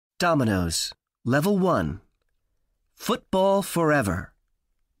Dominoes, Level 1. Football Forever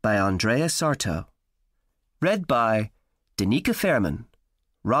by Andrea Sarto. Read by Danica Fairman,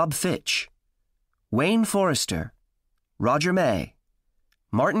 Rob Fitch, Wayne Forrester, Roger May,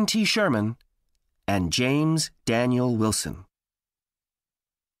 Martin T. Sherman, and James Daniel Wilson.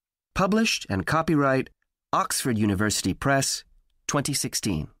 Published and copyright Oxford University Press,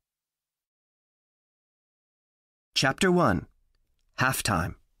 2016. Chapter 1.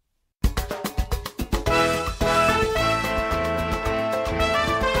 Halftime.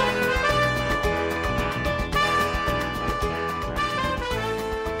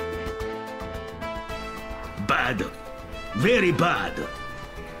 Bad. Very bad.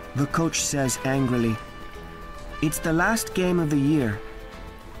 The coach says angrily. It's the last game of the year.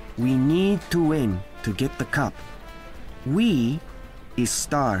 We need to win to get the cup. We is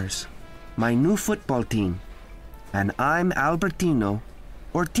Stars, my new football team. And I'm Albertino,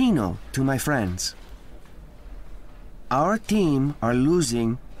 or Tino to my friends. Our team are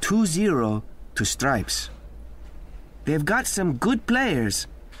losing 2-0 to Stripes. They've got some good players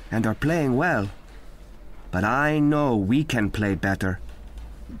and are playing well. But I know we can play better.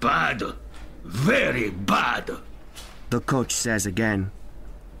 Bad. Very bad. The coach says again.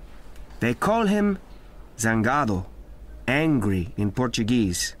 They call him Zangado, angry in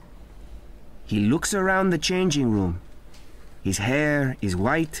Portuguese. He looks around the changing room. His hair is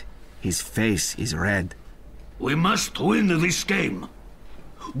white, his face is red. We must win this game.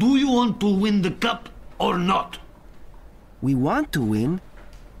 Do you want to win the cup or not? We want to win,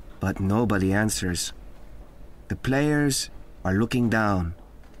 but nobody answers. The players are looking down,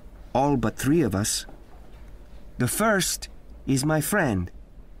 all but 3 of us. The first is my friend,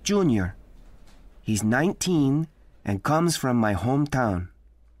 Junior. He's 19 and comes from my hometown.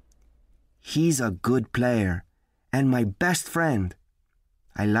 He's a good player and my best friend.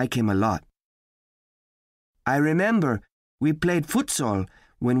 I like him a lot. I remember we played futsal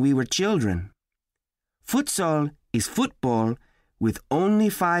when we were children. Futsal is football with only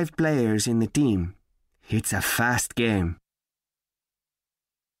 5 players in the team. It's a fast game.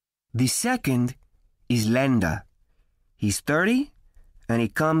 The second is Lenda. He's 30 and he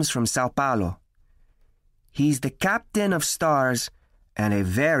comes from Sao Paulo. He's the captain of Stars and a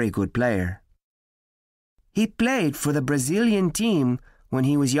very good player. He played for the Brazilian team when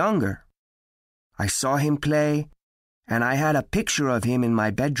he was younger. I saw him play and I had a picture of him in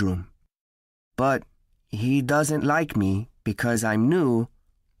my bedroom. But he doesn't like me because I'm new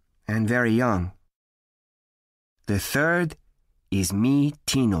and very young. The third is me,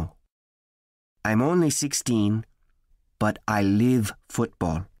 Tino. I'm only 16, but I live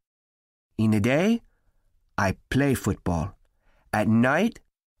football. In the day, I play football. At night,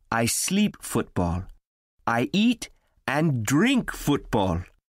 I sleep football. I eat and drink football.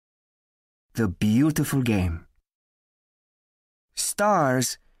 The beautiful game.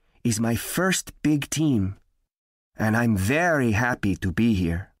 Stars is my first big team, and I'm very happy to be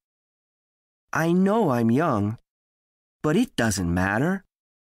here. I know I'm young, but it doesn't matter.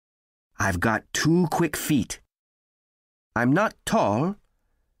 I've got 2 quick feet. I'm not tall,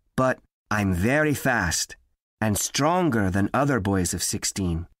 but I'm very fast and stronger than other boys of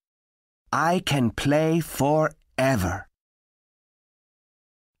 16. I can play forever.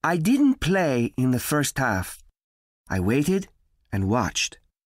 I didn't play in the first half. I waited and watched.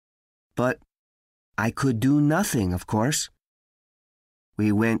 But I could do nothing, of course.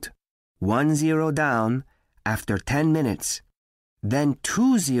 We went 1-0 down after 10 minutes, then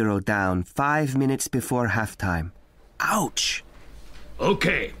 2-0 down 5 minutes before halftime. Ouch!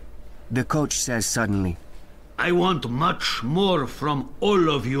 Okay. The coach says suddenly. I want much more from all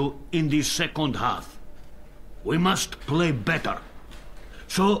of you in the second half. We must play better.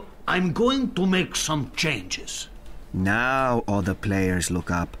 So I'm going to make some changes. Now all the players look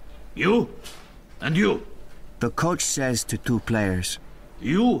up. You and you. The coach says to 2 players.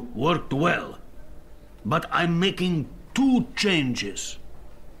 You worked well, but I'm making 2 changes.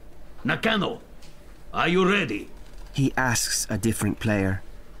 Nakano, are you ready? He asks a different player.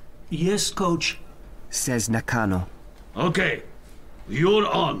 Yes, coach, says Nakano. Okay, you're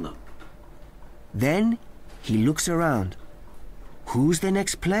on. Then he looks around. Who's the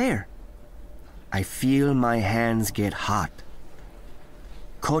next player? I feel my hands get hot.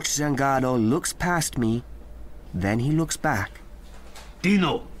 Coach Zangado looks past me, then he looks back.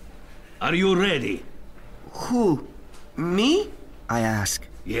 Tino, are you ready? Who? Me? I ask.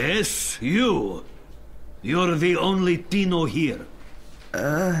 Yes, you. You're the only Tino here.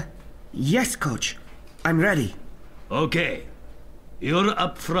 Yes, coach. I'm ready. Okay. You're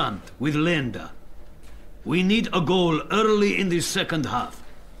up front with Lenda. We need a goal early in the second half.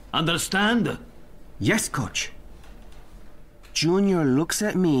 Understand? Yes, coach. Junior looks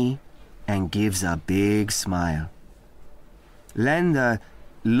at me and gives a big smile. Lenda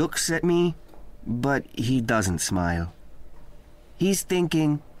looks at me, but he doesn't smile. He's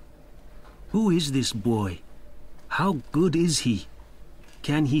thinking, Who is this boy? How good is he?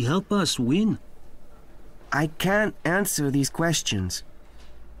 Can he help us win? I can't answer these questions,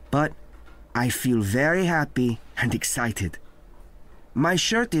 but I feel very happy and excited. My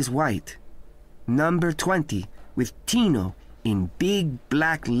shirt is white, number 20, with Tino in big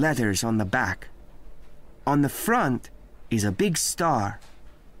black letters on the back. On the front is a big star.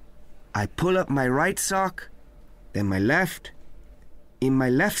 I pull up my right sock, then my left. In my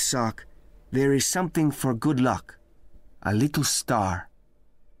left sock, there is something for good luck, a little star.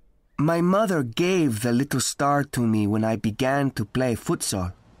 My mother gave the little star to me when I began to play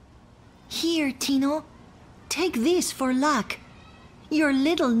futsal. Here, Tino. Take this for luck. You're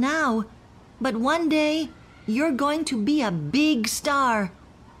little now, but one day you're going to be a big star,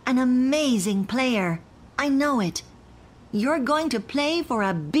 an amazing player. I know it. You're going to play for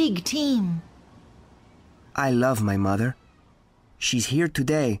a big team. I love my mother. She's here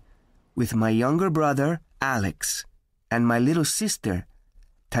today with my younger brother, Alex, and my little sister,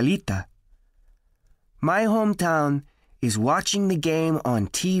 Talita. My hometown is watching the game on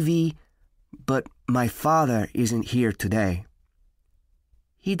TV, but my father isn't here today.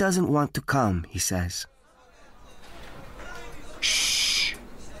 He doesn't want to come, he says. Shh!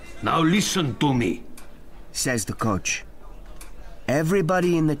 Now listen to me, says the coach.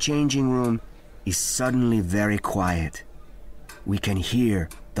 Everybody in the changing room is suddenly very quiet. We can hear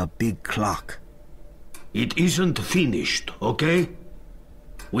the big clock. It isn't finished, okay?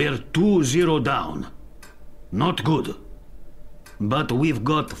 We're 2-0 down. Not good. But we've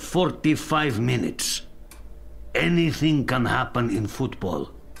got 45 minutes. Anything can happen in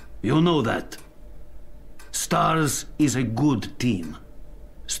football. You know that. Stars is a good team.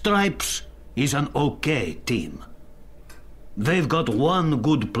 Stripes is an okay team. They've got one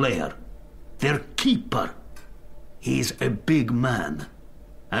good player. Their keeper. He's a big man,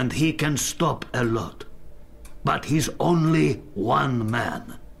 and he can stop a lot. But he's only one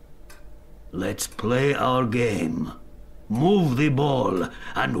man. Let's play our game. Move the ball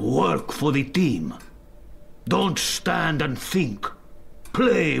and work for the team. Don't stand and think.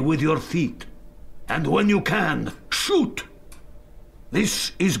 Play with your feet. And when you can, shoot.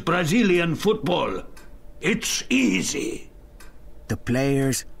 This is Brazilian football. It's easy. The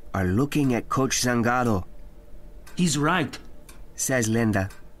players are looking at Coach Zangado. He's right. Says Linda.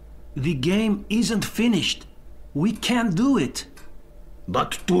 The game isn't finished. We can't do it.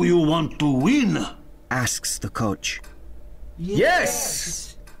 But do you want to win? Asks the coach.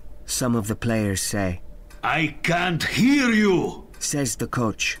 Yes! Some of the players say. I can't hear you, says the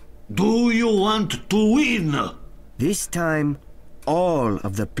coach. Do you want to win? This time, all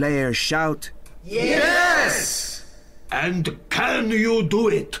of the players shout, Yes! And can you do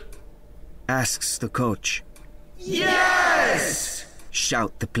it? Asks the coach. Yes!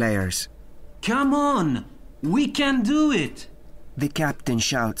 Shout the players. Come on! We can do it! The captain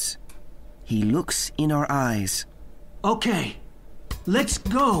shouts. He looks in our eyes. Okay, let's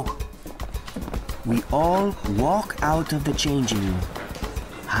go! We all walk out of the changing room.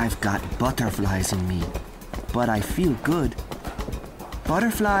 I've got butterflies in me, but I feel good.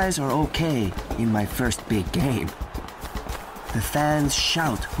 Butterflies are okay in my first big game. The fans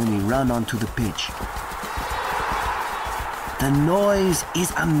shout when we run onto the pitch. The noise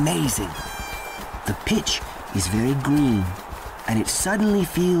is amazing. The pitch is very green, and it suddenly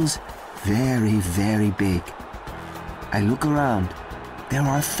feels very, very big. I look around. There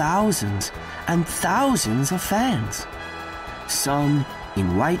are thousands and thousands of fans. Some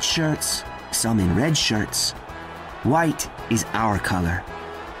in white shirts, some in red shirts. White is our color.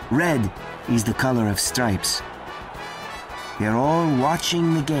 Red is the color of Stripes. They're all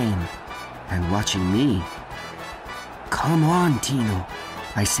watching the game and watching me. Come on, Tino,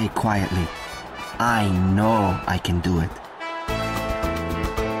 I say quietly. I know I can do it.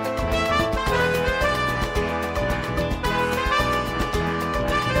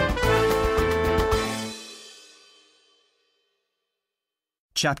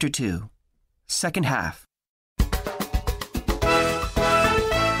 Chapter 2, second half.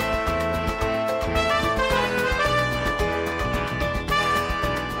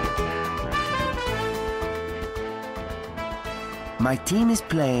 My team is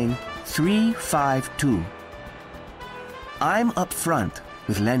playing 3-5-2. I'm up front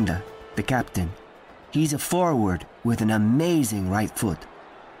with Lenda, the captain. He's a forward with an amazing right foot.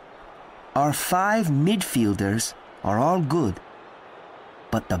 Our 5 midfielders are all good.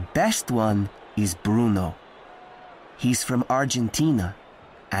 But the best one is Bruno. He's from Argentina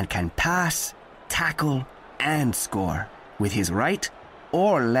and can pass, tackle, and score with his right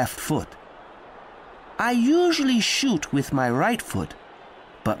or left foot. I usually shoot with my right foot,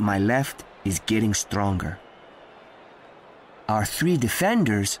 but my left is getting stronger. Our 3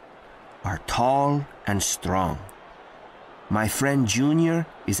 defenders are tall and strong. My friend Junior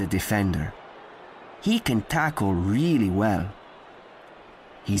is a defender. He can tackle really well.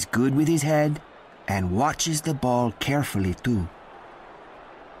 He's good with his head and watches the ball carefully too.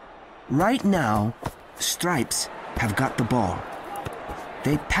 Right now, Stripes have got the ball.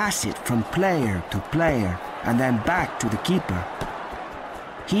 They pass it from player to player and then back to the keeper.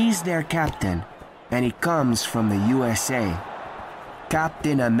 He's their captain, and he comes from the USA.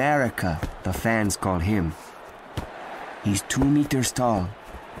 Captain America, the fans call him. He's 2 meters tall,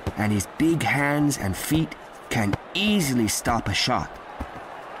 and his big hands and feet can easily stop a shot.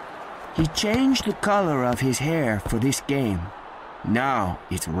 He changed the color of his hair for this game. Now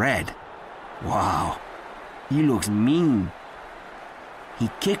it's red. Wow, he looks mean. He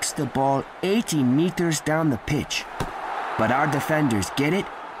kicks the ball 80 meters down the pitch, but our defenders get it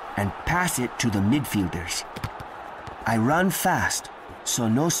and pass it to the midfielders. I run fast, so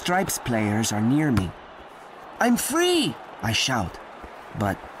no Stripes players are near me. "I'm free!" I shout,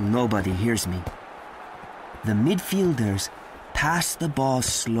 but nobody hears me. The midfielders pass the ball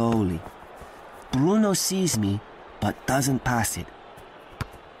slowly. Bruno sees me, but doesn't pass it.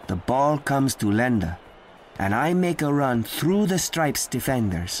 The ball comes to Lenda, and I make a run through the Stripes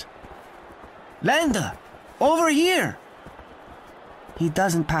defenders. "Lenda, over here!" He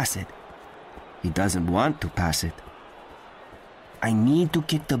doesn't pass it. He doesn't want to pass it. I need to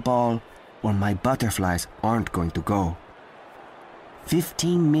kick the ball or my butterflies aren't going to go.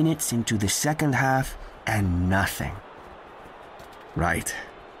 15 minutes into the second half and nothing. Right.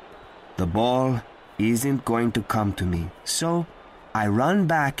 The ball isn't going to come to me, so I run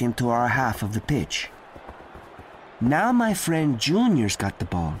back into our half of the pitch. Now my friend Junior's got the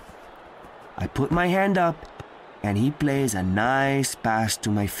ball. I put my hand up and he plays a nice pass to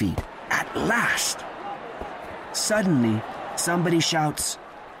my feet. At last! Suddenly, somebody shouts,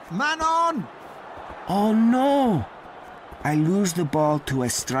 "Man on!" "Oh no!" I lose the ball to a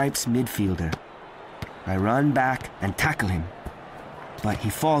Stripes midfielder. I run back and tackle him, but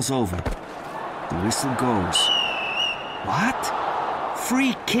he falls over. The whistle goes. What?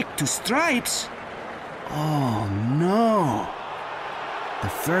 Free kick to Stripes? Oh no! The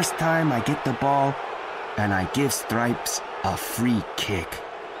first time I get the ball and I give Stripes a free kick.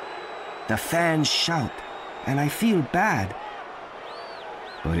 The fans shout and I feel bad.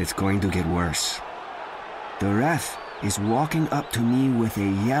 But it's going to get worse. The ref is walking up to me with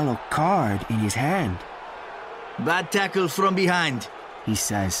a yellow card in his hand. "Bad tackle from behind," he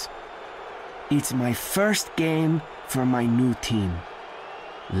says. It's my first game for my new team.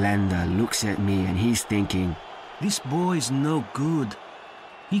 Lenda looks at me and he's thinking, This boy's no good.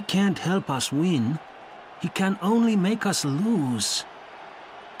 He can't help us win. He can only make us lose.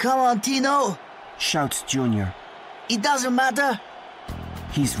 "Come on, Tino. shouts Junior. It doesn't matter."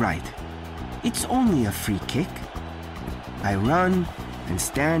 He's right. It's only a free kick. I run and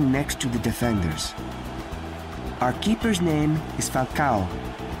stand next to the defenders. Our keeper's name is Falcao,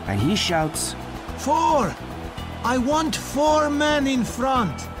 and he shouts, 4! I want 4 men in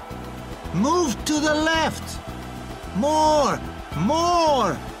front. Move to the left. More!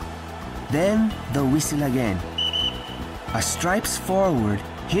 More! Then the whistle again. A Stripes forward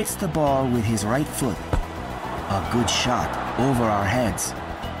hits the ball with his right foot. A good shot over our heads.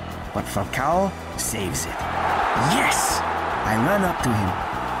 But Falcao saves it. Yes! I run up to him.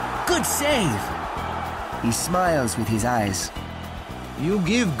 Good save! He smiles with his eyes. You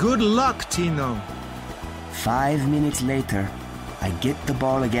give good luck, Tino. 5 minutes later, I get the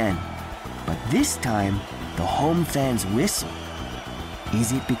ball again. But this time, the home fans whistle.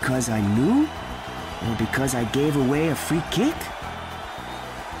 Is it because I knew? Or because I gave away a free kick?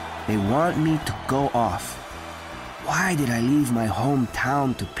 They want me to go off. Why did I leave my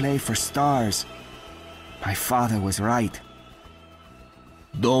hometown to play for Stars? My father was right.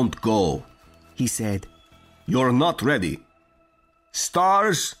 "Don't go," He said, "You're not ready.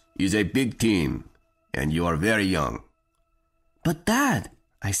 Stars is a big team, and you are very young." "But Dad,"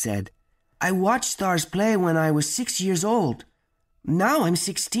 I said, "I watched Stars play when I was 6 years old. Now I'm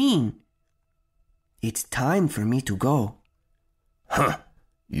 16. It's time for me to go." Huh,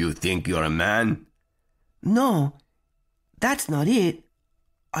 you think you're a man? No, that's not it.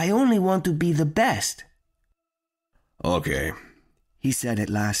 I only want to be the best, Okay, he said at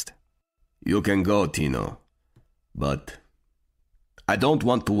last. you can go, Tino. But I don't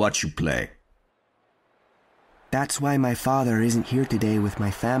want to watch you play. That's why my father isn't here today with my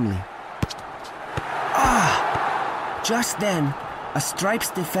family. Just then, a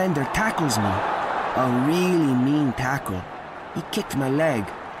Stripes defender tackles me. A really mean tackle. He kicked my leg.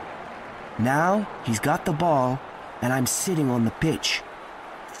 Now he's got the ball and I'm sitting on the pitch.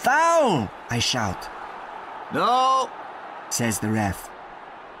 Foul! I shout. No! Says the ref.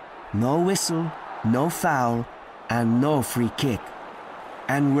 No whistle, no foul, and no free kick.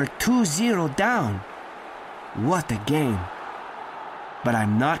 And we're 2-0 down. What a game. But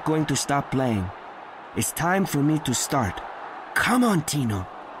I'm not going to stop playing. It's time for me to start. Come on, Tino,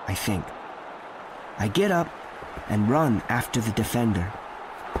 I think. I get up and run after the defender.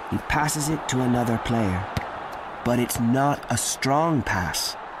 He passes it to another player. But it's not a strong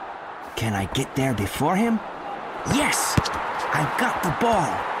pass. Can I get there before him? Yes! I got the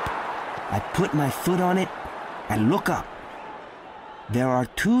ball. I put my foot on it and look up. There are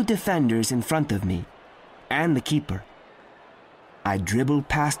 2 defenders in front of me and the keeper. I dribble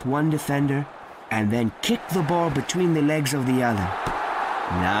past one defender and then kick the ball between the legs of the other.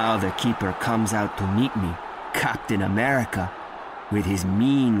 Now the keeper comes out to meet me, Captain America, with his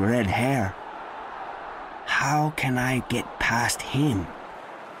mean red hair. How can I get past him?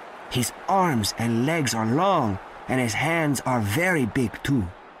 His arms and legs are long, and his hands are very big too.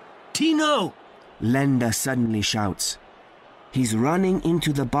 Tino! Lenda suddenly shouts. He's running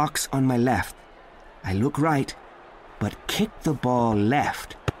into the box on my left. I look right, but kick the ball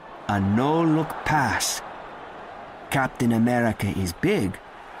left. A no-look pass. Captain America is big,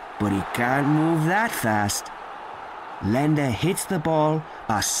 but he can't move that fast. Lenda hits the ball,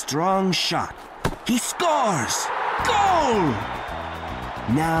 a strong shot. He scores! Goal!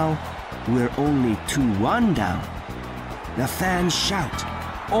 Now we're only 2-1 down. The fans shout.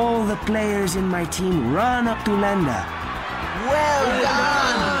 All the players in my team run up to Lenda. Well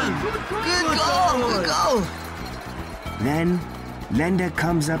done! Good goal! Good goal! Then Lenda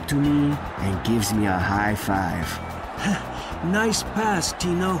comes up to me and gives me a high five. Nice pass,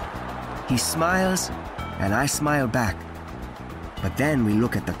 Tino. He smiles, and I smile back. But then we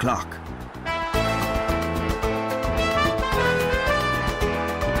look at the clock.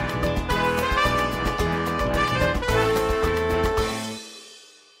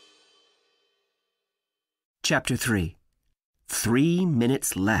 Chapter 3. 3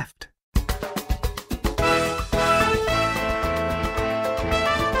 minutes left.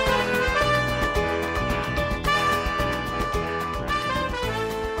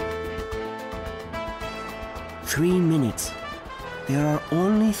 Three minutes. There are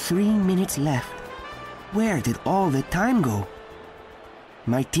only 3 minutes left. Where did all the time go?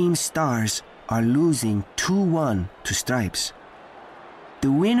 My team's Stars are losing 2-1 to Stripes.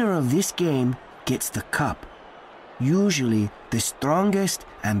 The winner of this game gets the cup. Usually, the strongest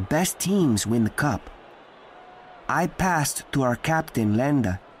and best teams win the cup. I passed to our captain,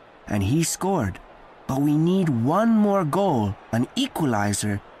 Lenda, and he scored. But we need one more goal, an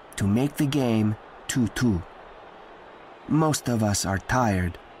equalizer, to make the game 2-2. Most of us are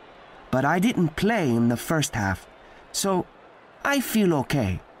tired, but I didn't play in the first half, so I feel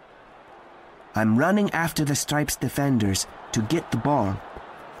okay. I'm running after the Stripes defenders to get the ball.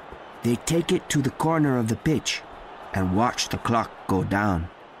 They take it to the corner of the pitch and watch the clock go down.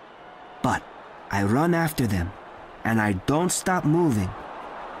 But I run after them, and I don't stop moving.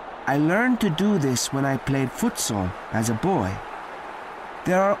 I learned to do this when I played futsal as a boy.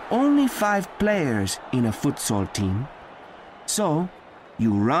 There are only 5 players in a futsal team, so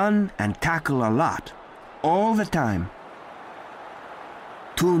you run and tackle a lot, all the time.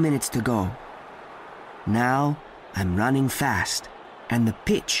 2 minutes to go. Now I'm running fast, and the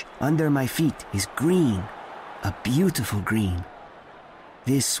pitch under my feet is green, a beautiful green.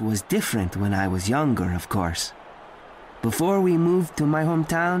 This was different when I was younger, of course. Before we moved to my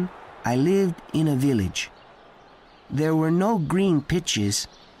hometown, I lived in a village. There were no green pitches,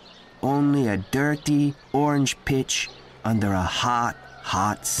 only a dirty orange pitch under a hot,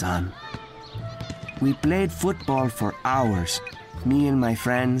 hot sun. We played football for hours, me and my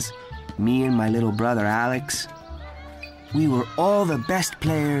friends, me and my little brother Alex. We were all the best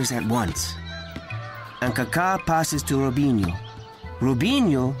players at once. And Kaká passes to Robinho.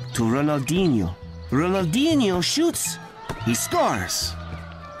 Robinho to Ronaldinho. Ronaldinho shoots. He scores.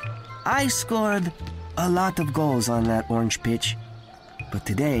 I scored a lot of goals on that orange pitch, but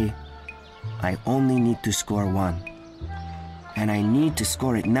today I only need to score 1. And I need to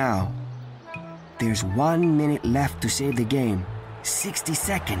score it now. There's 1 minute left to save the game. 60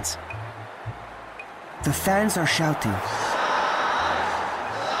 seconds. The fans are shouting.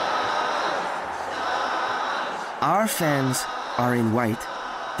 Our fans are in white,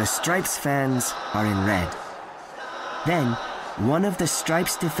 the Stripes fans are in red. Then, one of the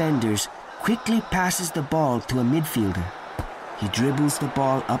Stripes defenders quickly passes the ball to a midfielder. He dribbles the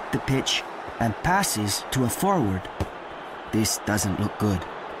ball up the pitch and passes to a forward. This doesn't look good.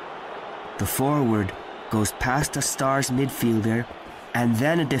 The forward goes past a Stars midfielder and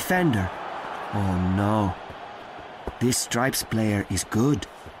then a defender. Oh no. This Stripes player is good.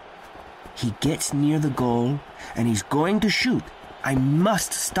 He gets near the goal and he's going to shoot. I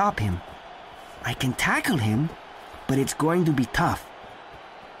must stop him. I can tackle him, but it's going to be tough.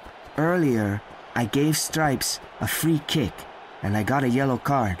 Earlier, I gave Stripes a free kick and I got a yellow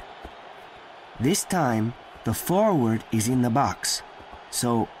card. This time, the forward is in the box,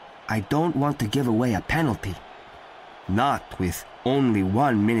 so I don't want to give away a penalty. Not with only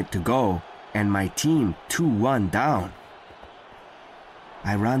 1 minute to go and my team 2-1 down.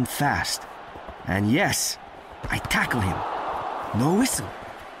 I run fast, and yes, I tackle him. No whistle.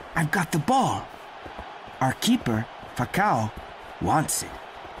 I've got the ball. Our keeper, Facao, wants it.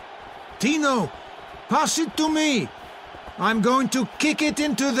 Tino, pass it to me. I'm going to kick it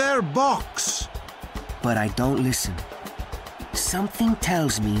into their box. But I don't listen. Something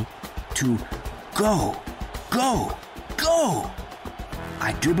tells me to go, go, go.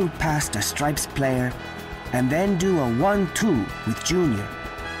 I dribble past a Stripes player and then do a 1-2 with Junior.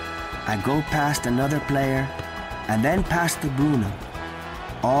 I go past another player and then past to Bruno.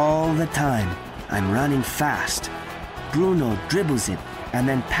 All the time, I'm running fast. Bruno dribbles it and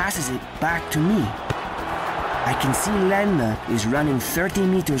then passes it back to me. I can see Lenda is running 30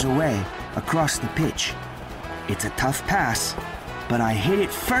 meters away across the pitch. It's a tough pass, but I hit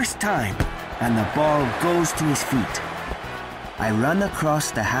it first time and the ball goes to his feet. I run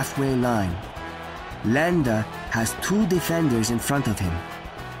across the halfway line. Lenda has 2 defenders in front of him.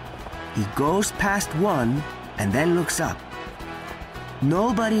 He goes past one and then looks up.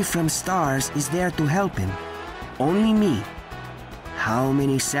 Nobody from Stars is there to help him. Only me. How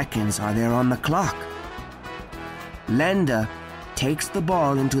many seconds are there on the clock? Lenda takes the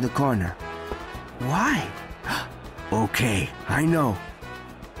ball into the corner. Why? Okay, I know.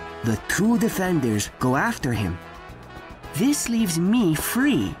 The 2 defenders go after him. This leaves me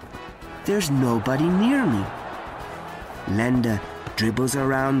free. There's nobody near me. Lenda dribbles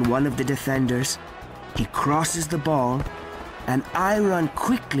around one of the defenders. He crosses the ball, and I run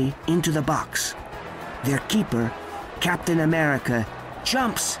quickly into the box. Their keeper, Captain America,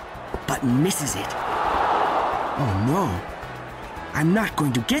 jumps but misses it. Oh no, I'm not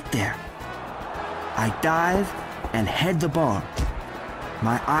going to get there. I dive and head the ball.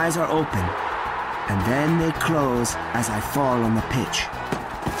 My eyes are open, and then they close as I fall on the pitch.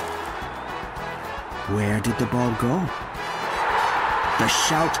 Where did the ball go? The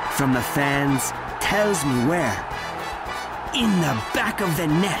shout from the fans tells me where. In the back of the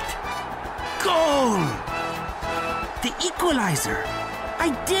net. Goal! The equalizer! I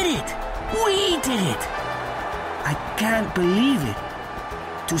did it! We did it! I can't believe it.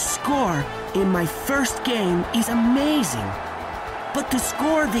 To score in my first game is amazing. But to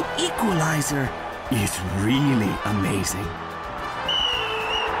score the equalizer is really amazing.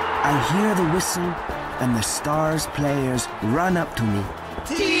 I hear the whistle and the Stars players run up to me.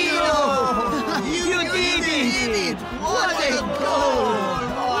 Tino! You did it! What a goal!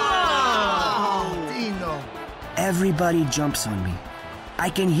 Wow! Tino! Everybody jumps on me. I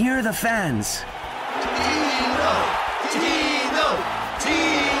can hear the fans. Tino! Tino!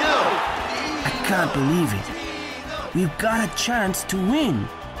 Tino! I can't believe it. We've got a chance to win.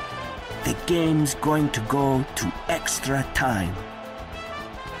 The game's going to go to extra time.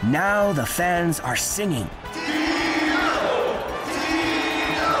 Now the fans are singing. Tino!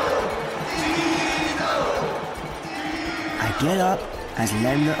 Tino! Tino! I get up as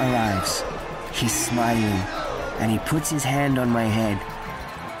Lenda arrives. He's smiling, and he puts his hand on my head.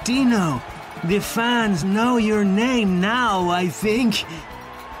 Tino, the fans know your name now, I think.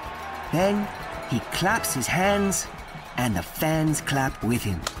 Then he claps his hands, and the fans clap with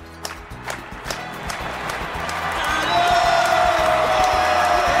him.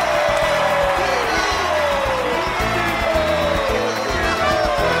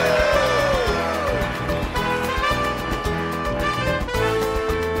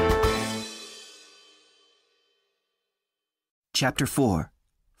 Chapter 4.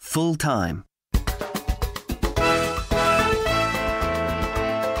 Full Time.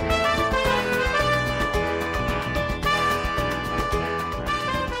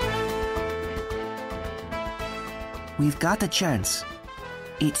 We've got a chance.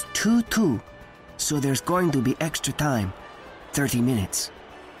 It's 2-2, so there's going to be extra time, 30 minutes.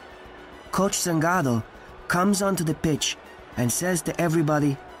 Coach Zangado comes onto the pitch and says to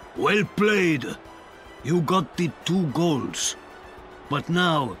everybody, Well played. You got the 2 goals. But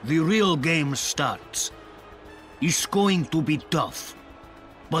now the real game starts. It's going to be tough.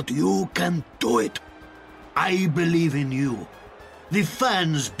 But you can do it. I believe in you. The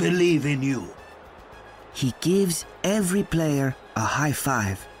fans believe in you. He gives every player a high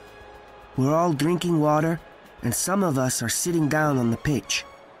five. We're all drinking water, and some of us are sitting down on the pitch.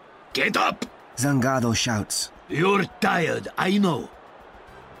 Get up! Zangado shouts. You're tired, I know.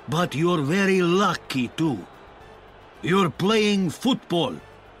 But you're very lucky too. You're playing football,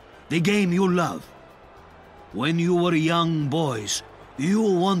 the game you love. When you were young boys, you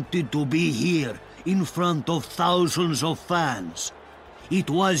wanted to be here in front of thousands of fans. It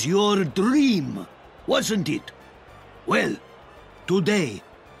was your dream, wasn't it? Well, today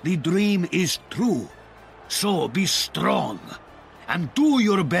the dream is true. So be strong and do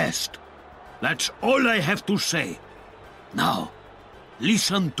your best. That's all I have to say. Now,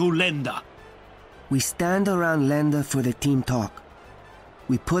 listen to Lenda. We stand around Lenda for the team talk.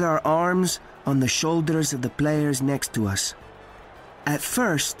 We put our arms on the shoulders of the players next to us. At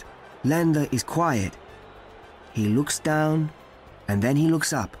first, Lenda is quiet. He looks down, and then he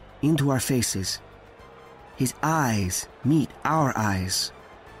looks up into our faces. His eyes meet our eyes.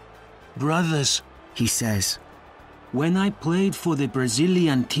 Brothers, He says, when I played for the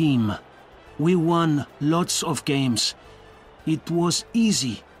Brazilian team, we won lots of games. It was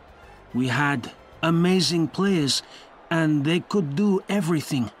easy. We had amazing players, and they could do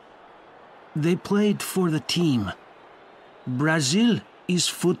everything. They played for the team. Brazil is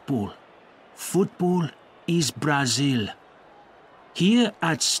football. Football is Brazil. Here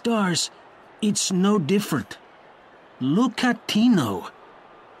at Stars, it's no different. Look at Tino.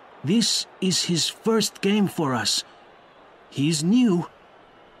 This is his first game for us. He's new,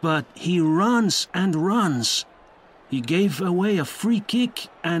 but he runs and runs. He gave away a free kick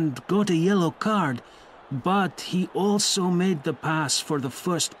and got a yellow card, but he also made the pass for the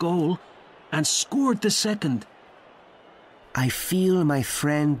first goal and scored the second. I feel my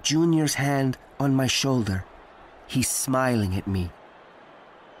friend Junior's hand on my shoulder. He's smiling at me.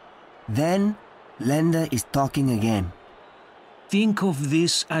 Then Lenda is talking again. Think of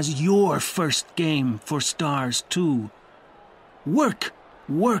this as your first game for Stars too. Work,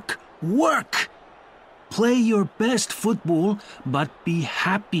 work, work! Play your best football, but be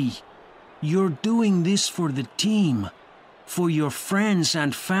happy. You're doing this for the team, for your friends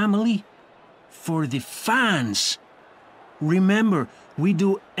and family, for the fans. Remember, we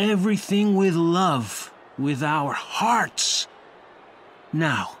do everything with love, with our hearts.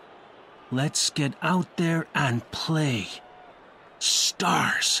 Now, let's get out there and play.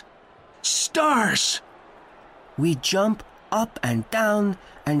 Stars! Stars! We jump up and down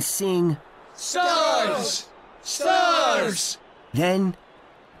and sing, Stars! Stars! Then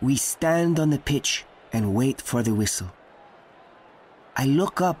we stand on the pitch and wait for the whistle. I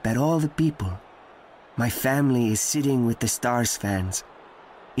look up at all the people. My family is sitting with the Stars fans.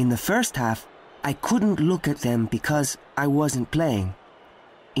 In the first half, I couldn't look at them because I wasn't playing.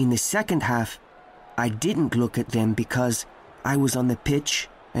 In the second half, I didn't look at them because I was on the pitch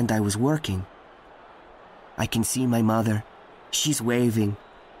and I was working. I can see my mother. She's waving.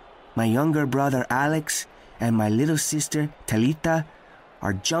 My younger brother Alex and my little sister Talita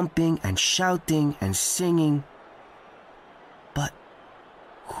are jumping and shouting and singing. But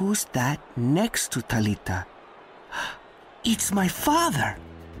who's that next to Talita? It's my father.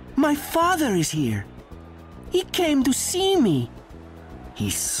 My father is here. He came to see me. He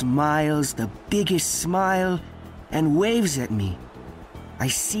smiles the biggest smile and waves at me. I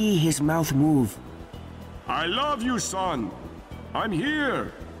see his mouth move. I love you, son. I'm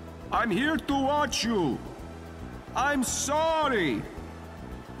here. I'm here to watch you. I'm sorry.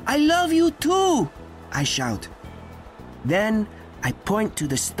 I love you too, I shout. Then I point to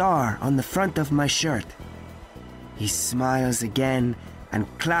the star on the front of my shirt. He smiles again and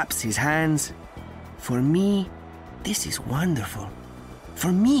claps his hands. For me, this is wonderful.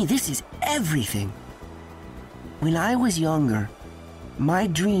 For me, this is everything. When I was younger, my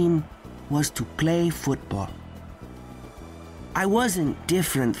dream was to play football. I wasn't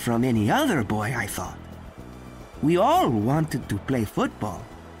different from any other boy, I thought. We all wanted to play football.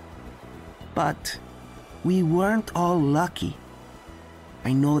 But we weren't all lucky.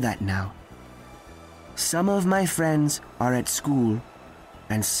 I know that now. Some of my friends are at school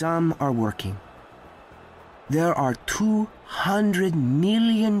and some are working. There are 200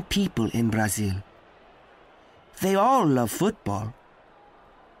 million people in Brazil. They all love football,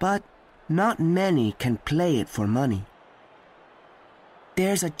 but not many can play it for money.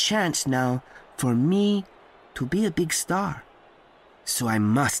 There's a chance now for me to be a big star, so I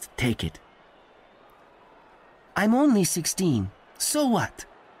must take it. I'm only 16, so what?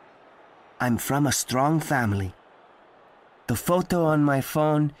 I'm from a strong family. The photo on my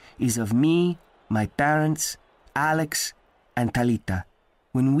phone is of me, my parents, Alex, and Talita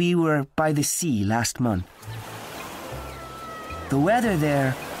when we were by the sea last month. The weather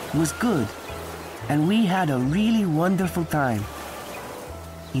there was good, and we had a really wonderful time.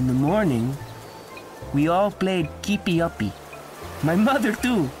 In the morning, we all played keepy-uppy. My mother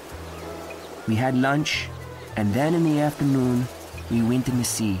too. We had lunch, and then in the afternoon, we went in the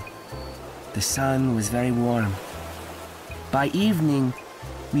sea. The sun was very warm. By evening,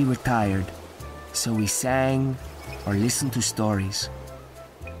 we were tired, so we sang or listened to stories.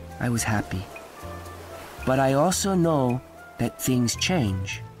 I was happy. But I also know that things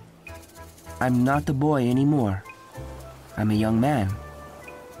change. I'm not a boy anymore. I'm a young man.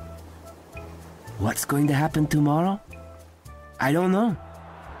 What's going to happen tomorrow? I don't know.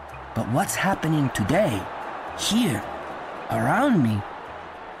 But what's happening today, here, around me,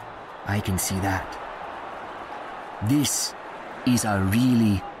 I can see that. This is a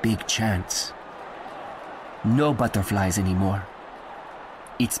really big chance. No butterflies anymore.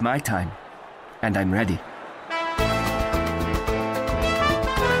 It's my time, and I'm ready.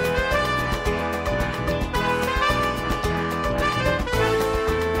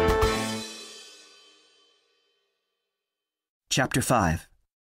 Chapter 5.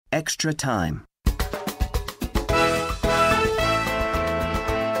 Extra Time.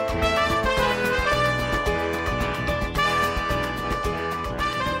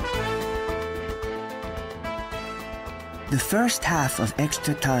 The first half of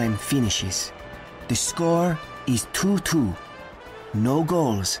extra time finishes. The score is 2-2. No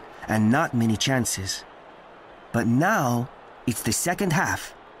goals and not many chances. But now it's the second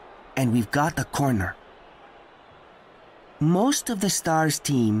half, and we've got a corner. Most of the Stars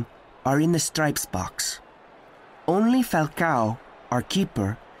team are in the stripes box. Only Falcao, our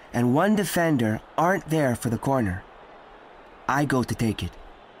keeper, and one defender aren't there for the corner. I go to take it.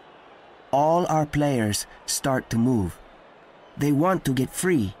 All our players start to move. They want to get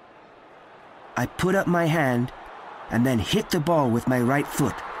free. I put up my hand and then hit the ball with my right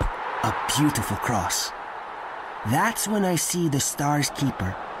foot. A beautiful cross. That's when I see the Stars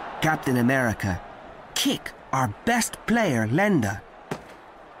keeper, Captain America, kick our best player, Lenda.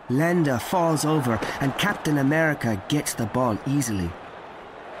 Lenda falls over and Captain America gets the ball easily.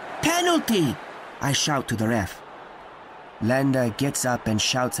 Penalty! I shout to the ref. Lenda gets up and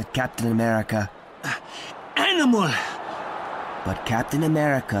shouts at Captain America, Animal! But Captain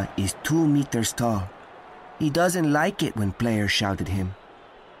America is 2 meters tall. He doesn't like it when players shout at him.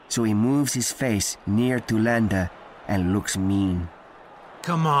 So he moves his face near to Lenda and looks mean.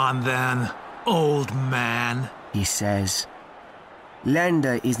 Come on then, old man, he says.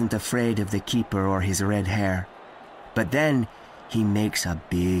 Lenda isn't afraid of the keeper or his red hair. But then he makes a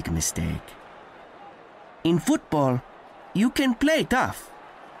big mistake. In football, you can play tough.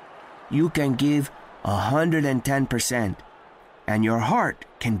 You can give 110%. And your heart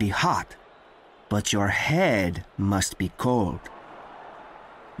can be hot, but your head must be cold.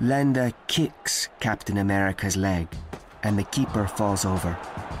 Lenda kicks Captain America's leg, and the keeper falls over.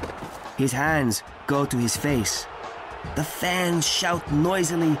 His hands go to his face. The fans shout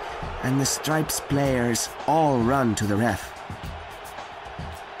noisily, and the Stripes players all run to the ref.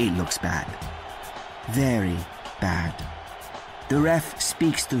 It looks bad. Very bad. The ref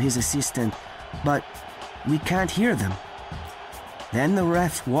speaks to his assistant, but we can't hear them. Then the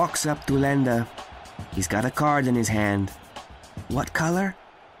ref walks up to Lenda. He's got a card in his hand. What color?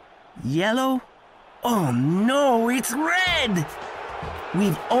 Yellow? Oh no, it's red!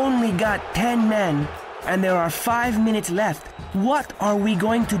 We've only got 10 men, and there are 5 minutes left. What are we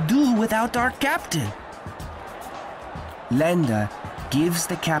going to do without our captain? Lenda gives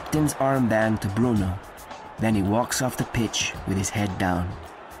the captain's armband to Bruno. Then he walks off the pitch with his head down.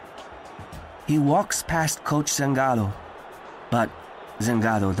 He walks past Coach Zangado, but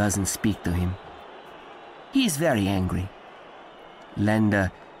Zangado doesn't speak to him. He's very angry.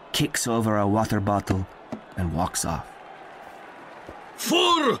 Lenda kicks over a water bottle and walks off.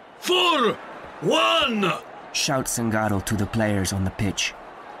 4-4-1! Shouts Zangado to the players on the pitch.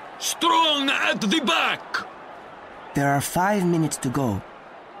 Strong at the back! There are 5 minutes to go.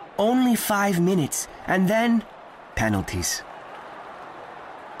 Only 5 minutes, and then penalties.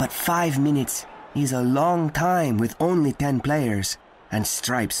 But 5 minutes is a long time with only 10 players, and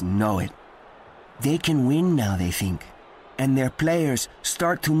Stripes know it. They can win now, they think, and their players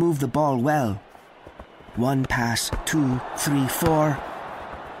start to move the ball well. 1 pass, 2, 3, 4.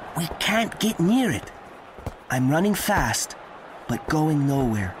 We can't get near it. I'm running fast, but going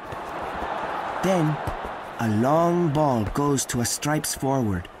nowhere. Then, a long ball goes to a Stripes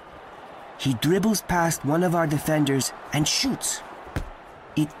forward. He dribbles past one of our defenders and shoots.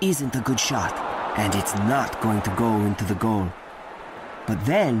 It isn't a good shot, and it's not going to go into the goal. But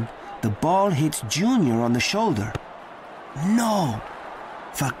then, the ball hits Junior on the shoulder. No!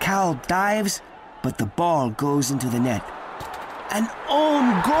 Falcao dives, but the ball goes into the net. An own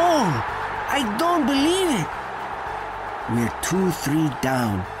goal! I don't believe it! We're 2-3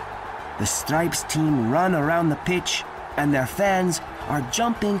 down. The Stripes team run around the pitch, and their fans are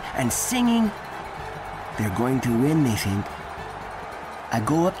jumping and singing. They're going to win, they think. I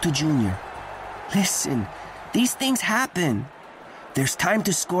go up to Junior. Listen, these things happen. There's time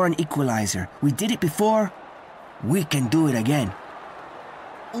to score an equalizer. We did it before. We can do it again.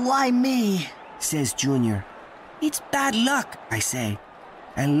 Why me? Says Junior. It's bad luck, I say.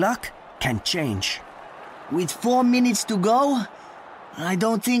 And luck can change. With 4 minutes to go? I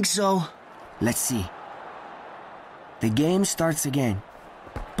don't think so. Let's see. The game starts again,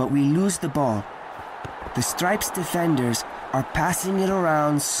 but we lose the ball. The Stripes defenders are passing it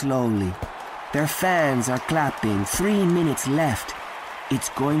around slowly. Their fans are clapping. 3 minutes left. It's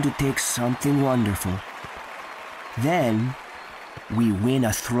going to take something wonderful. Then, we win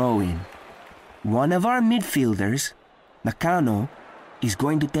a throw-in. One of our midfielders, Nakano, is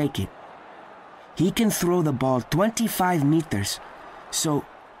going to take it. He can throw the ball 25 meters, so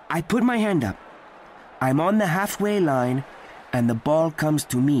I put my hand up. I'm on the halfway line, and the ball comes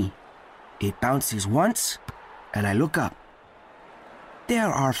to me. It bounces once, and I look up. There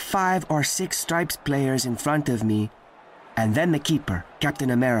are 5 or 6 Stripes players in front of me, and then the keeper,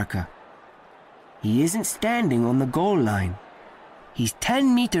 Captain America. He isn't standing on the goal line. He's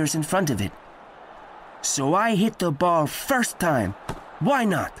 10 meters in front of it. So I hit the ball first time. Why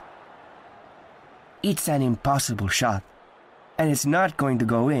not? It's an impossible shot, and it's not going to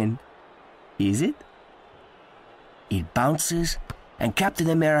go in, is it? It bounces, and Captain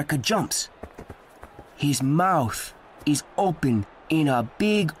America jumps. His mouth is open in a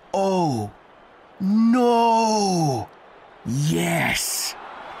big O. No! Yes!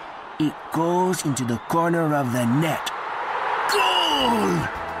 It goes into the corner of the net.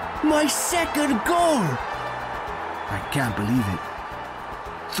 Goal! My second goal! I can't believe it.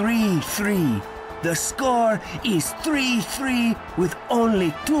 3-3. The score is 3-3 with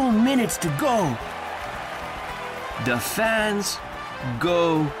only 2 minutes to go. The fans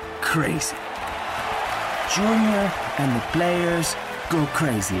go crazy. Junior and the players go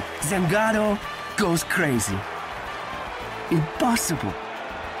crazy. Zangado goes crazy. Impossible.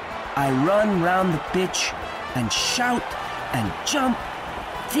 I run round the pitch and shout and jump.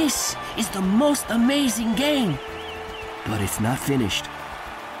 This is the most amazing game. But it's not finished.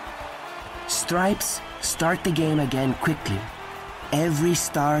 Stripes start the game again quickly. Every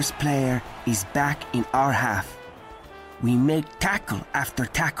Stars player is back in our half. We make tackle after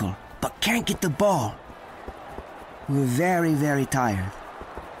tackle, but can't get the ball. We're very, very tired.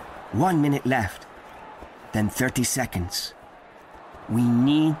 1 minute left, then 30 seconds. We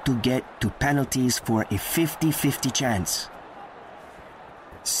need to get to penalties for a 50-50 chance.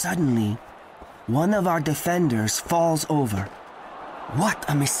 Suddenly, one of our defenders falls over. What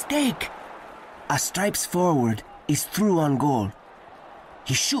a mistake! A Stripes forward is through on goal.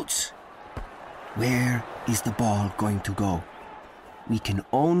 He shoots. Where is the ball going to go? We can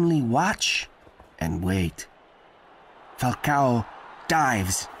only watch and wait. Falcao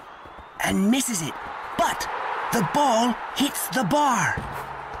dives and misses it, but the ball hits the bar.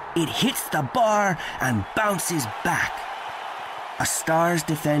 It hits the bar and bounces back. A Stars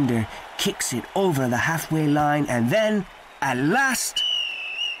defender kicks it over the halfway line, and then, at last,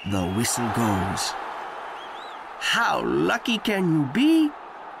 the whistle goes. How lucky can you be?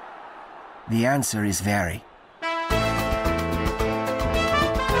 The answer is very.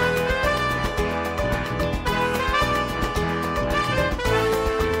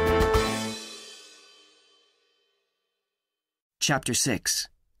 Chapter 6.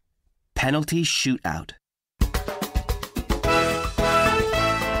 Penalty Shootout.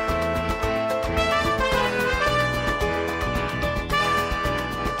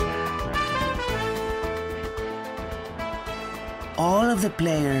 All of the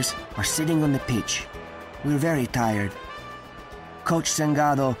players are sitting on the pitch. We're very tired. Coach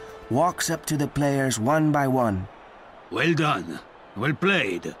Sangado walks up to the players one by one. Well done. Well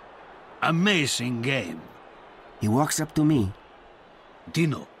played. Amazing game. He walks up to me.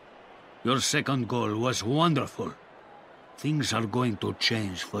 Dino, your second goal was wonderful. Things are going to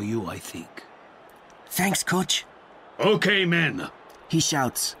change for you, I think. Thanks, Coach. Okay, men. He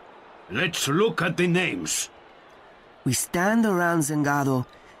shouts. Let's look at the names. We stand around Zangado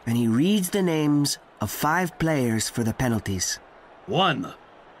and he reads the names of 5 players for the penalties. 1.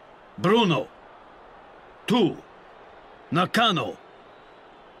 Bruno. 2. Nakano.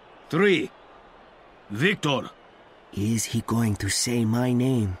 3. Victor. Is he going to say my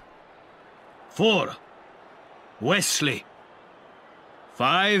name? 4. Wesley.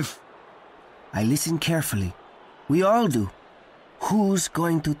 5. I listen carefully. We all do. Who's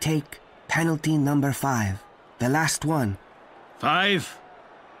going to take penalty number 5? The last one. 5.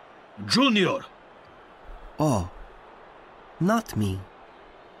 Junior. Oh, not me.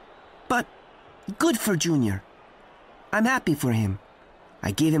 But good for Junior. I'm happy for him.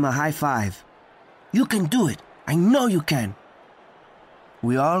 I gave him a high five. You can do it. I know you can.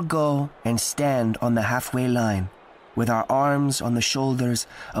 We all go and stand on the halfway line with our arms on the shoulders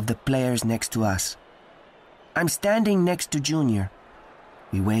of the players next to us. I'm standing next to Junior.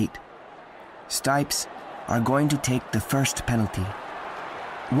 We wait. Stripes are going to take the first penalty.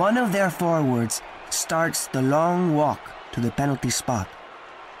 One of their forwards starts the long walk to the penalty spot.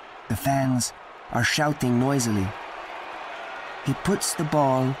 The fans are shouting noisily. He puts the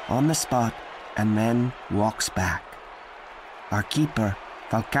ball on the spot and then walks back. Our keeper,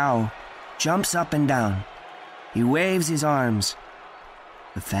 Falcao, jumps up and down. He waves his arms.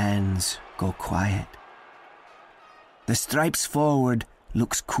 The fans go quiet. The Stripes forward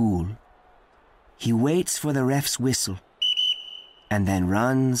looks cool. He waits for the ref's whistle and then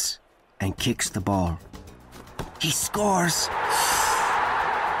runs and kicks the ball. He scores!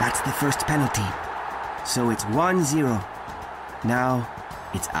 That's the first penalty. So it's 1-0. Now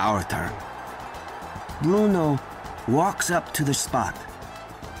it's our turn. Bruno walks up to the spot.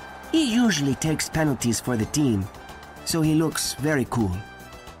 He usually takes penalties for the team, so he looks very cool.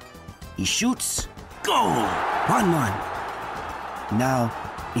 He shoots. Goal! 1-1. Now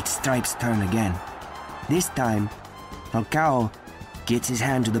it's Stripes' turn again. This time, Falcao gets his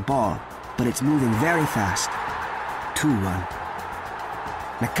hand to the ball, but it's moving very fast. 2-1.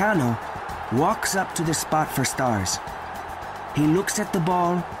 Nakano walks up to the spot for Stars. He looks at the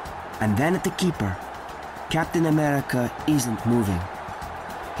ball and then at the keeper. Captain America isn't moving.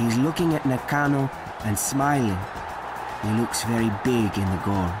 He's looking at Nakano and smiling. He looks very big in the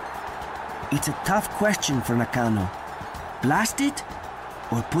goal. It's a tough question for Nakano. Blast it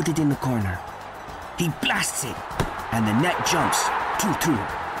or put it in the corner? He blasts it and the net jumps. 2-2.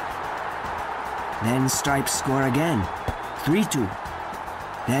 Then Stripes score again. 3-2.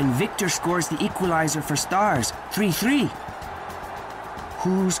 Then Victor scores the equalizer for Stars. 3-3.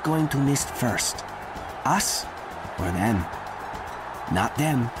 Who's going to miss first? Us or them? Not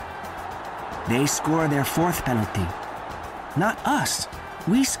them. They score their 4th penalty. Not us.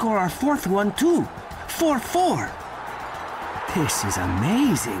 We score our 4th one too. 4-4. This is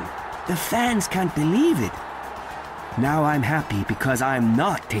amazing. The fans can't believe it. Now I'm happy because I'm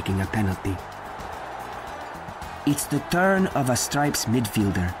not taking a penalty. It's the turn of a Stripes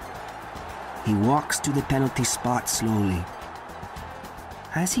midfielder. He walks to the penalty spot slowly.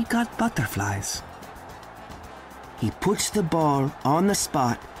 Has he got butterflies? He puts the ball on the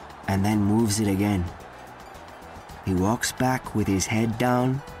spot and then moves it again. He walks back with his head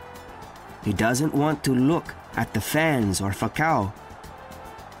down. He doesn't want to look at the fans or Falcao.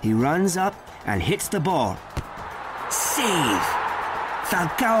 He runs up and hits the ball. Save!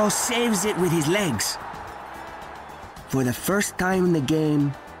 Falcao saves it with his legs. For the first time in the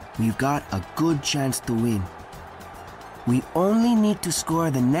game, we've got a good chance to win. We only need to score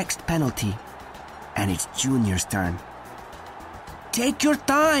the next penalty, and it's Junior's turn. Take your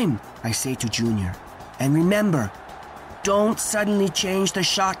time, I say to Junior. And remember, don't suddenly change the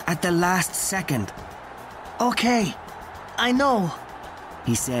shot at the last second. Okay, I know,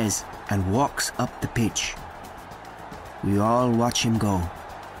 he says and walks up the pitch. We all watch him go.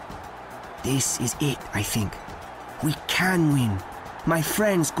 This is it, I think. We can win. My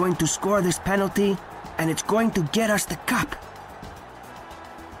friend's going to score this penalty, and it's going to get us the cup.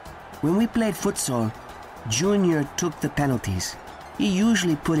 When we played futsal, Junior took the penalties. He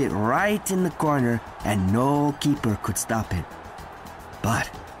usually put it right in the corner, and no keeper could stop it. But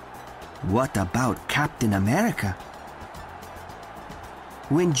what about Captain America?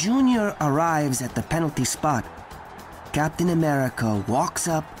 When Junior arrives at the penalty spot, Captain America walks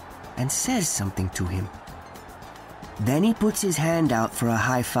up and says something to him. Then he puts his hand out for a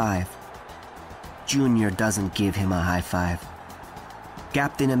high five. Junior doesn't give him a high five.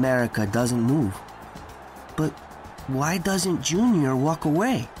 Captain America doesn't move. But why doesn't Junior walk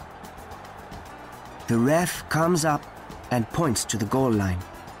away? The ref comes up and points to the goal line.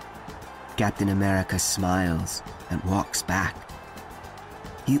 Captain America smiles and walks back.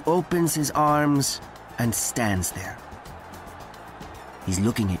 He opens his arms and stands there. He's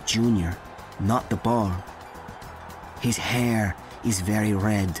looking at Junior, not the ball. His hair is very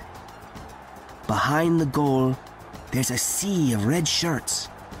red. Behind the goal, there's a sea of red shirts.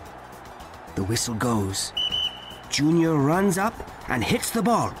 The whistle goes. Junior runs up and hits the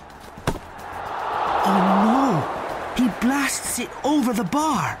ball. Oh no! He blasts it over the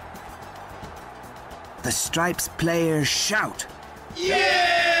bar. The Stripes players shout,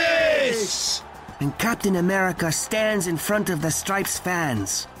 Yes! and Captain America stands in front of the Stripes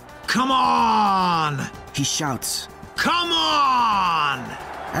fans. Come on! He shouts, Come on!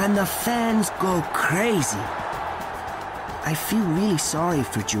 and the fans go crazy. I feel really sorry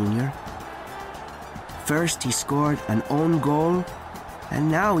for Junior. First he scored an own goal, and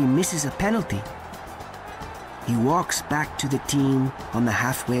now he misses a penalty. He walks back to the team on the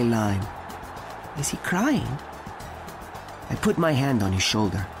halfway line. Is he crying? I put my hand on his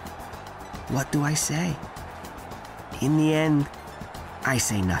shoulder. What do I say? In the end, I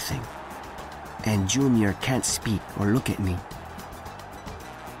say nothing, and Junior can't speak or look at me.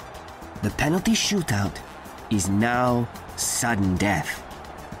 The penalty shootout is now sudden death.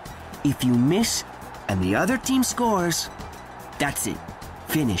 If you miss and the other team scores, that's it,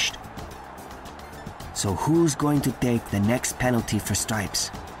 finished. So who's going to take the next penalty for Stripes?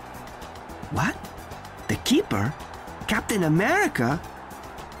 What? The keeper? Captain America?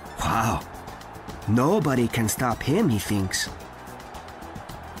 Wow. Nobody can stop him, he thinks.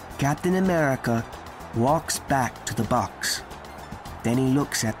 Captain America walks back to the box. Then he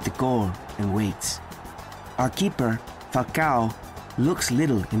looks at the goal and waits. Our keeper, Falcao, looks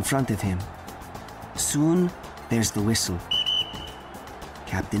little in front of him. Soon, there's the whistle.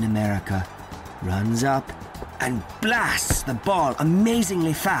 Captain America runs up and blasts the ball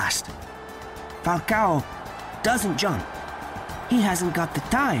amazingly fast. Falcao doesn't jump. He hasn't got the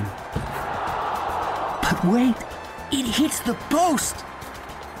time. But wait, it hits the post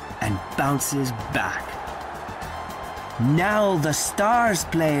and bounces back. Now the Stars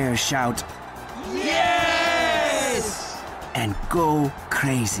players shout, Yes! and go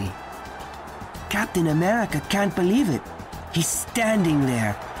crazy. Captain America can't believe it. He's standing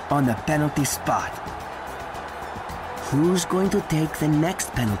there on the penalty spot. Who's going to take the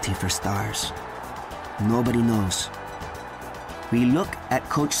next penalty for Stars? Nobody knows. We look at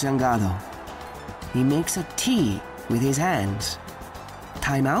Coach Zangado. He makes a T with his hands.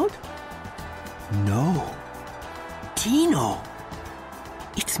 Timeout? No. Tino!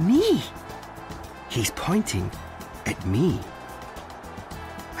 It's me! He's pointing at me.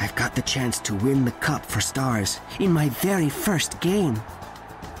 I've got the chance to win the cup for Stars in my very first game.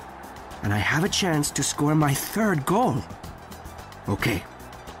 And I have a chance to score my third goal. Okay.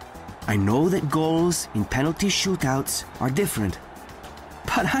 I know that goals in penalty shootouts are different.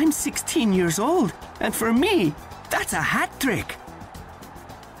 But I'm 16 years old, and for me, that's a hat trick.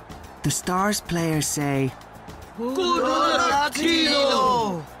 The Stars players say, Good luck,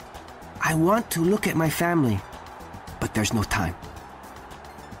 Tino! I want to look at my family, but there's no time.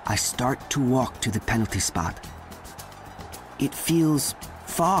 I start to walk to the penalty spot. It feels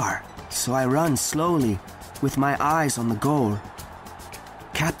far, so I run slowly with my eyes on the goal.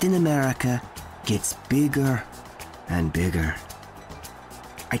 Captain America gets bigger and bigger.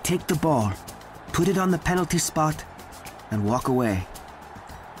 I take the ball, put it on the penalty spot, and walk away.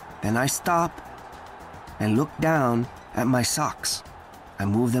 Then I stop and look down at my socks. I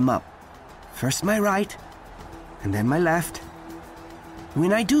move them up. First my right, and then my left.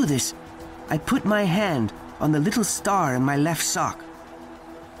 When I do this, I put my hand on the little star in my left sock.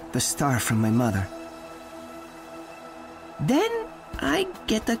 The star from my mother. Then I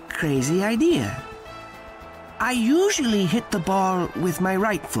get a crazy idea. I usually hit the ball with my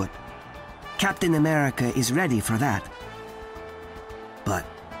right foot. Captain America is ready for that. But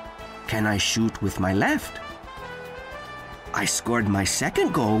can I shoot with my left? I scored my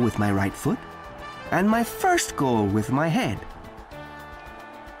second goal with my right foot and my first goal with my head.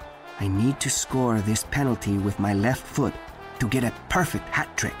 I need to score this penalty with my left foot to get a perfect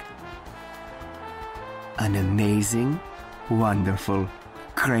hat trick. An amazing, wonderful,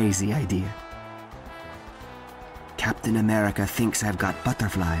 crazy idea. Captain America thinks I've got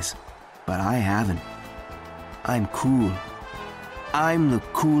butterflies, but I haven't. I'm cool. I'm the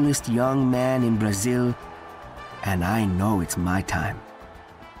coolest young man in Brazil, and I know it's my time.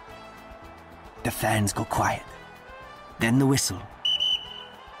 The fans go quiet. Then the whistle.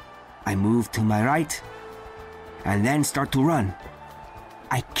 I move to my right, and then start to run.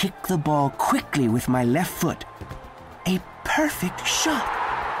 I kick the ball quickly with my left foot. A perfect shot.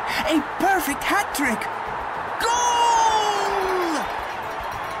 A perfect hat trick. Goal!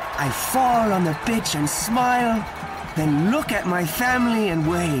 I fall on the pitch and smile, then look at my family and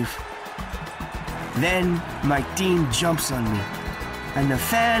wave. Then my team jumps on me, and the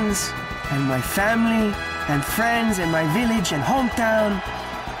fans, and my family, and friends, and my village and hometown,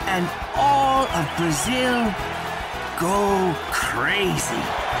 and all of Brazil go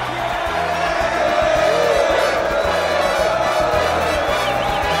crazy.